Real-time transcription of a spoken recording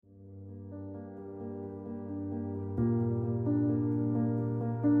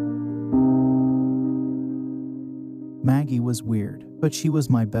Maggie was weird, but she was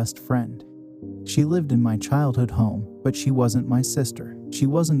my best friend. She lived in my childhood home, but she wasn't my sister. She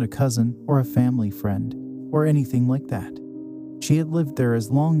wasn't a cousin or a family friend or anything like that. She had lived there as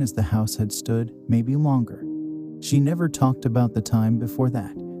long as the house had stood, maybe longer. She never talked about the time before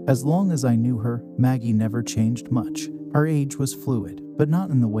that. As long as I knew her, Maggie never changed much. Her age was fluid, but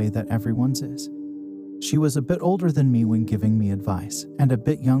not in the way that everyone's is. She was a bit older than me when giving me advice, and a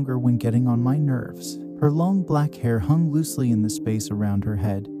bit younger when getting on my nerves. Her long black hair hung loosely in the space around her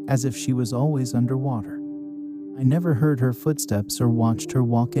head, as if she was always underwater. I never heard her footsteps or watched her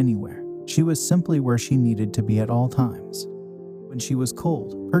walk anywhere. She was simply where she needed to be at all times. When she was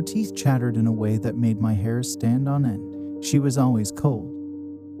cold, her teeth chattered in a way that made my hairs stand on end. She was always cold.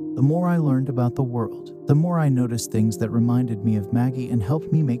 The more I learned about the world, the more I noticed things that reminded me of Maggie and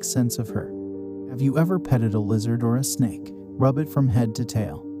helped me make sense of her. Have you ever petted a lizard or a snake? Rub it from head to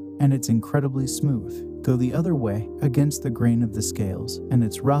tail, and it's incredibly smooth. Go the other way, against the grain of the scales, and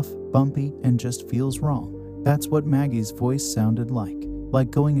it's rough, bumpy, and just feels wrong. That's what Maggie's voice sounded like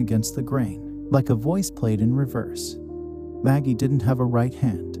going against the grain, like a voice played in reverse. Maggie didn't have a right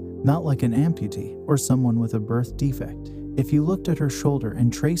hand, not like an amputee or someone with a birth defect. If you looked at her shoulder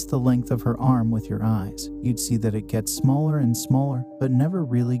and traced the length of her arm with your eyes, you'd see that it gets smaller and smaller, but never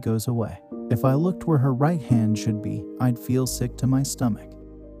really goes away. If I looked where her right hand should be, I'd feel sick to my stomach.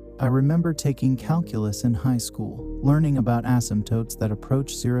 I remember taking calculus in high school, learning about asymptotes that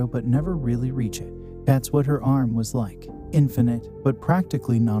approach zero but never really reach it. That's what her arm was like. Infinite, but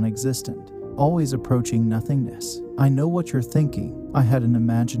practically non-existent. Always approaching nothingness. I know what you're thinking. I had an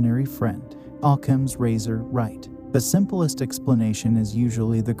imaginary friend. Occam's razor, right. The simplest explanation is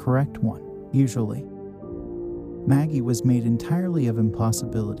usually the correct one. Usually. Maggie was made entirely of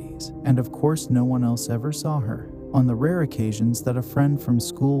impossibilities, and of course no one else ever saw her. On the rare occasions that a friend from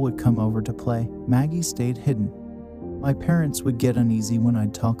school would come over to play, Maggie stayed hidden. My parents would get uneasy when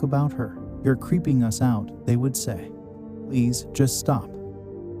I'd talk about her. "You're creeping us out," they would say. "Please, just stop."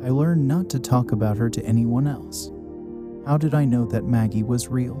 I learned not to talk about her to anyone else. How did I know that Maggie was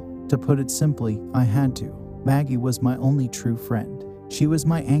real? To put it simply, I had to. Maggie was my only true friend. She was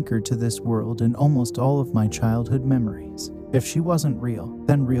my anchor to this world and almost all of my childhood memories. If she wasn't real,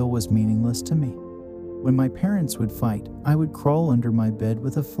 then real was meaningless to me. When my parents would fight, I would crawl under my bed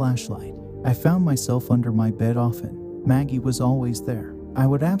with a flashlight. I found myself under my bed often. Maggie was always there. I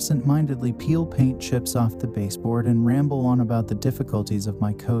would absent-mindedly peel paint chips off the baseboard and ramble on about the difficulties of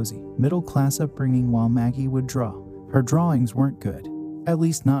my cozy, middle-class upbringing while Maggie would draw. Her drawings weren't good. At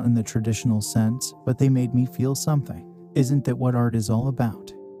least not in the traditional sense, but they made me feel something. Isn't that what art is all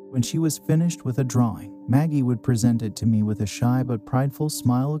about? When she was finished with a drawing, Maggie would present it to me with a shy but prideful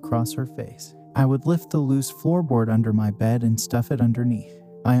smile across her face. I would lift the loose floorboard under my bed and stuff it underneath.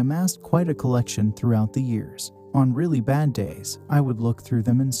 I amassed quite a collection throughout the years. On really bad days, I would look through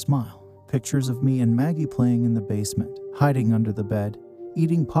them and smile. Pictures of me and Maggie playing in the basement, hiding under the bed,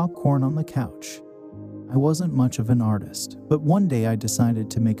 eating popcorn on the couch. I wasn't much of an artist, but one day I decided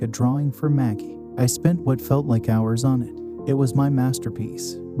to make a drawing for Maggie. I spent what felt like hours on it. It was my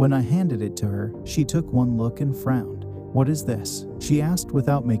masterpiece. When I handed it to her, she took one look and frowned. "What is this?" she asked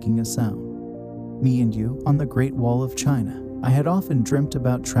without making a sound. "Me and you on the Great Wall of China." I had often dreamt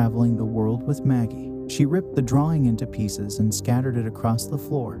about traveling the world with Maggie. She ripped the drawing into pieces and scattered it across the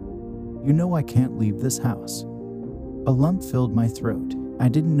floor. "You know I can't leave this house." A lump filled my throat. I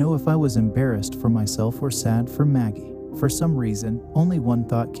didn't know if I was embarrassed for myself or sad for Maggie. For some reason, only one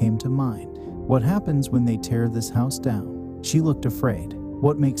thought came to mind. What happens when they tear this house down? She looked afraid.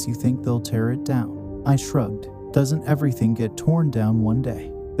 "What makes you think they'll tear it down?" I shrugged. "Doesn't everything get torn down one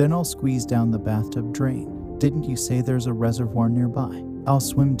day? Then I'll squeeze down the bathtub drain. Didn't you say there's a reservoir nearby? I'll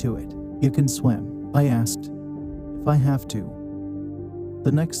swim to it." "You can swim?" I asked. "If I have to."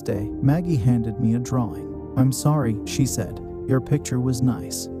 The next day, Maggie handed me a drawing. "I'm sorry," she said. "Your picture was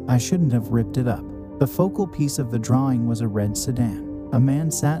nice. I shouldn't have ripped it up." The focal piece of the drawing was a red sedan. A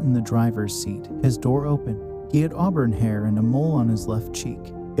man sat in the driver's seat, his door open. He had auburn hair and a mole on his left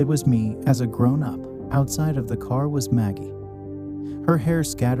cheek. It was me, as a grown-up. Outside of the car was Maggie. Her hair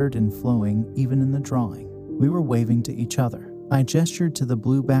scattered and flowing, even in the drawing. We were waving to each other. I gestured to the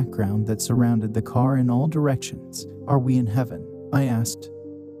blue background that surrounded the car in all directions. "Are we in heaven?" I asked.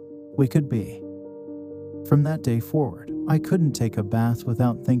 "We could be." From that day forward, I couldn't take a bath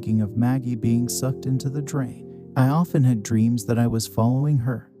without thinking of Maggie being sucked into the drain. I often had dreams that I was following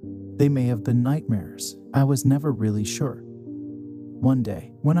her. They may have been nightmares. I was never really sure. One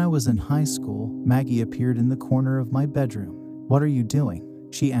day, when I was in high school, Maggie appeared in the corner of my bedroom. "What are you doing?"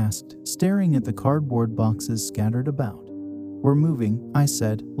 she asked, staring at the cardboard boxes scattered about. "We're moving," I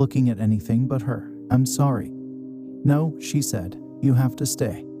said, looking at anything but her. "I'm sorry." "No," she said. "You have to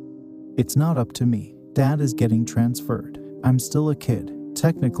stay. It's not up to me. Dad is getting transferred. I'm still a kid.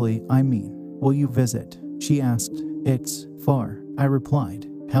 Technically, I mean, will you visit?" She asked. "It's far," I replied.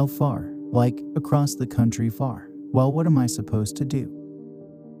 "How far?" "Like, across the country far." "Well, what am I supposed to do?"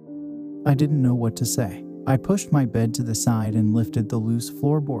 I didn't know what to say. I pushed my bed to the side and lifted the loose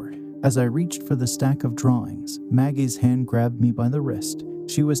floorboard. As I reached for the stack of drawings, Maggie's hand grabbed me by the wrist.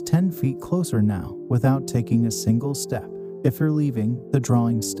 She was 10 feet closer now, without taking a single step. "If you're leaving, the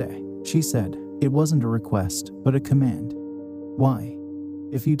drawings stay," she said. It wasn't a request, but a command. "Why?"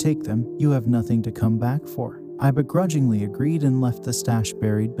 "If you take them, you have nothing to come back for." I begrudgingly agreed and left the stash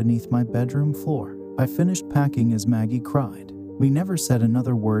buried beneath my bedroom floor. I finished packing as Maggie cried. We never said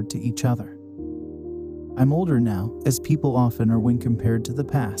another word to each other. I'm older now, as people often are when compared to the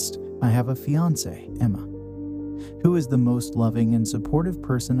past. I have a fiancée, Emma, who is the most loving and supportive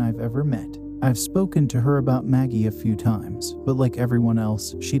person I've ever met. I've spoken to her about Maggie a few times, but like everyone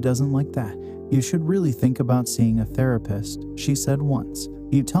else, she doesn't like that. "You should really think about seeing a therapist," she said once.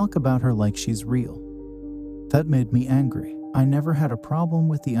 "You talk about her like she's real." That made me angry. I never had a problem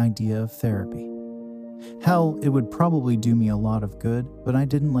with the idea of therapy. Hell, it would probably do me a lot of good, but I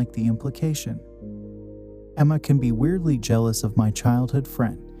didn't like the implication. Emma can be weirdly jealous of my childhood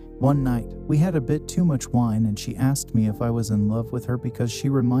friend. One night, we had a bit too much wine and she asked me if I was in love with her because she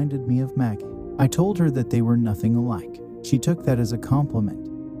reminded me of Maggie. I told her that they were nothing alike. She took that as a compliment.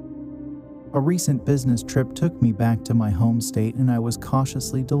 A recent business trip took me back to my home state and I was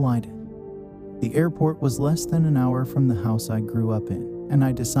cautiously delighted. The airport was less than an hour from the house I grew up in, and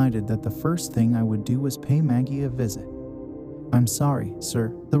I decided that the first thing I would do was pay Maggie a visit. "I'm sorry,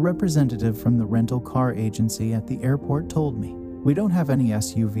 sir," the representative from the rental car agency at the airport told me. "We don't have any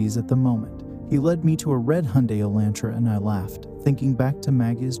SUVs at the moment." He led me to a red Hyundai Elantra and I laughed, thinking back to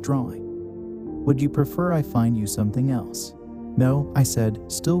Maggie's drawing. "Would you prefer I find you something else?" "No," I said,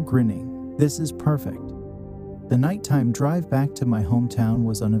 still grinning. "This is perfect." The nighttime drive back to my hometown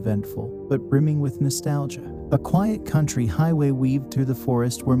was uneventful, but brimming with nostalgia. A quiet country highway weaved through the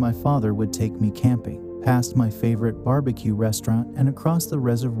forest where my father would take me camping, past my favorite barbecue restaurant and across the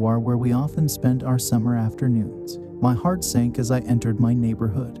reservoir where we often spent our summer afternoons. My heart sank as I entered my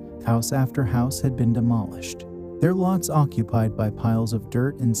neighborhood. House after house had been demolished, their lots occupied by piles of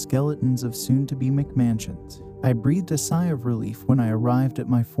dirt and skeletons of soon-to-be McMansions. I breathed a sigh of relief when I arrived at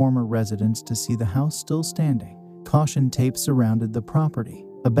my former residence to see the house still standing. Caution tape surrounded the property.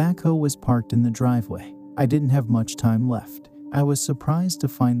 A backhoe was parked in the driveway. I didn't have much time left. I was surprised to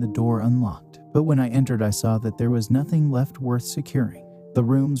find the door unlocked, but when I entered I saw that there was nothing left worth securing. The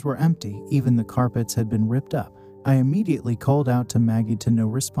rooms were empty, even the carpets had been ripped up. I immediately called out to Maggie to no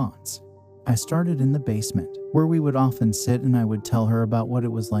response. I started in the basement, where we would often sit and I would tell her about what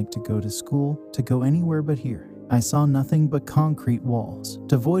it was like to go to school, to go anywhere but here. I saw nothing but concrete walls,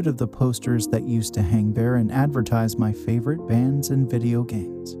 devoid of the posters that used to hang there and advertise my favorite bands and video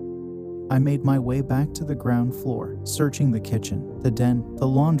games. I made my way back to the ground floor, searching the kitchen, the den, the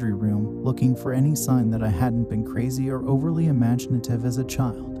laundry room, looking for any sign that I hadn't been crazy or overly imaginative as a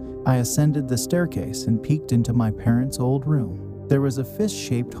child. I ascended the staircase and peeked into my parents' old room. There was a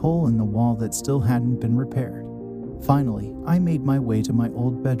fist-shaped hole in the wall that still hadn't been repaired. Finally, I made my way to my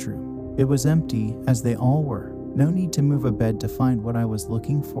old bedroom. It was empty, as they all were. No need to move a bed to find what I was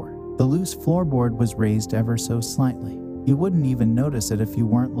looking for. The loose floorboard was raised ever so slightly. You wouldn't even notice it if you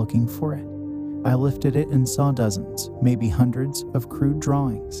weren't looking for it. I lifted it and saw dozens, maybe hundreds, of crude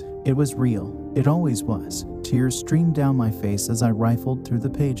drawings. It was real. It always was. Tears streamed down my face as I rifled through the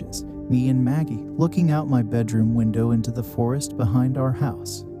pages. Me and Maggie, looking out my bedroom window into the forest behind our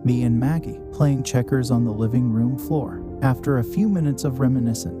house. Me and Maggie, playing checkers on the living room floor. After a few minutes of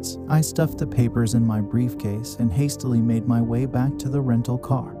reminiscence, I stuffed the papers in my briefcase and hastily made my way back to the rental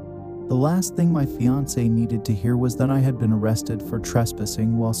car. The last thing my fiancé needed to hear was that I had been arrested for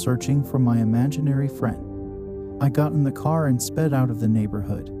trespassing while searching for my imaginary friend. I got in the car and sped out of the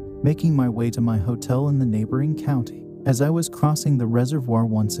neighborhood, making my way to my hotel in the neighboring county. As I was crossing the reservoir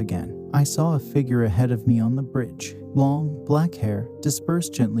once again, I saw a figure ahead of me on the bridge. Long, black hair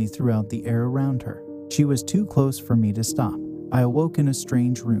dispersed gently throughout the air around her. She was too close for me to stop. I awoke in a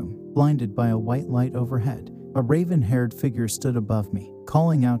strange room, blinded by a white light overhead. A raven-haired figure stood above me,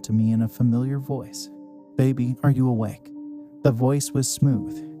 calling out to me in a familiar voice. "Baby, are you awake?" The voice was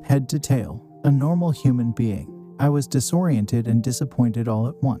smooth, head to tail, a normal human being. I was disoriented and disappointed all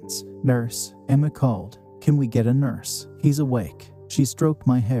at once. "Nurse," Emma called. "Can we get a nurse? He's awake." She stroked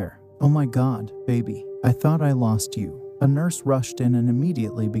my hair. "Oh my God, baby, I thought I lost you." A nurse rushed in and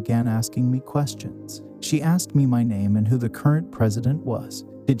immediately began asking me questions. She asked me my name and who the current president was.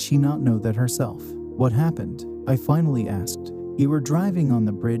 Did she not know that herself? What happened? I finally asked. You were driving on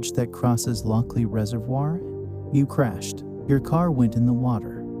the bridge that crosses Lockley Reservoir? You crashed. Your car went in the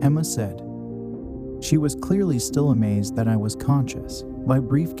water, Emma said. She was clearly still amazed that I was conscious. My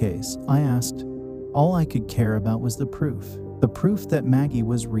briefcase, I asked. All I could care about was the proof that Maggie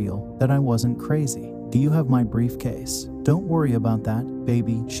was real, that I wasn't crazy. Do you have my briefcase? Don't worry about that,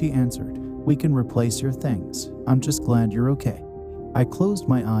 baby, she answered. We can replace your things. I'm just glad you're okay. I closed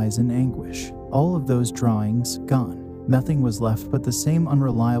my eyes in anguish. All of those drawings, gone. Nothing was left but the same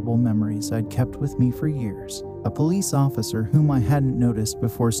unreliable memories I'd kept with me for years. A police officer whom I hadn't noticed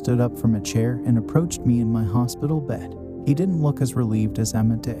before stood up from a chair and approached me in my hospital bed. He didn't look as relieved as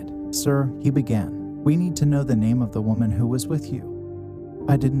Emma did. Sir, he began, we need to know the name of the woman who was with you.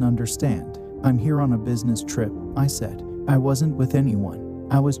 I didn't understand. I'm here on a business trip, I said. I wasn't with anyone.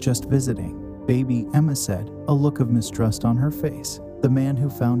 I was just visiting. Baby, Emma said, a look of mistrust on her face. The man who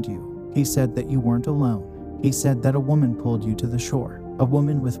found you. He said that you weren't alone. He said that a woman pulled you to the shore. A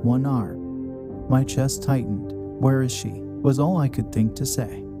woman with one arm. My chest tightened. Where is she? Was all I could think to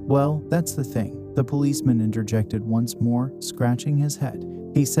say. Well, that's the thing. The policeman interjected once more, scratching his head.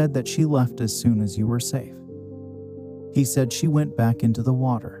 He said that she left as soon as you were safe. He said she went back into the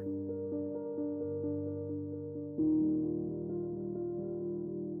water.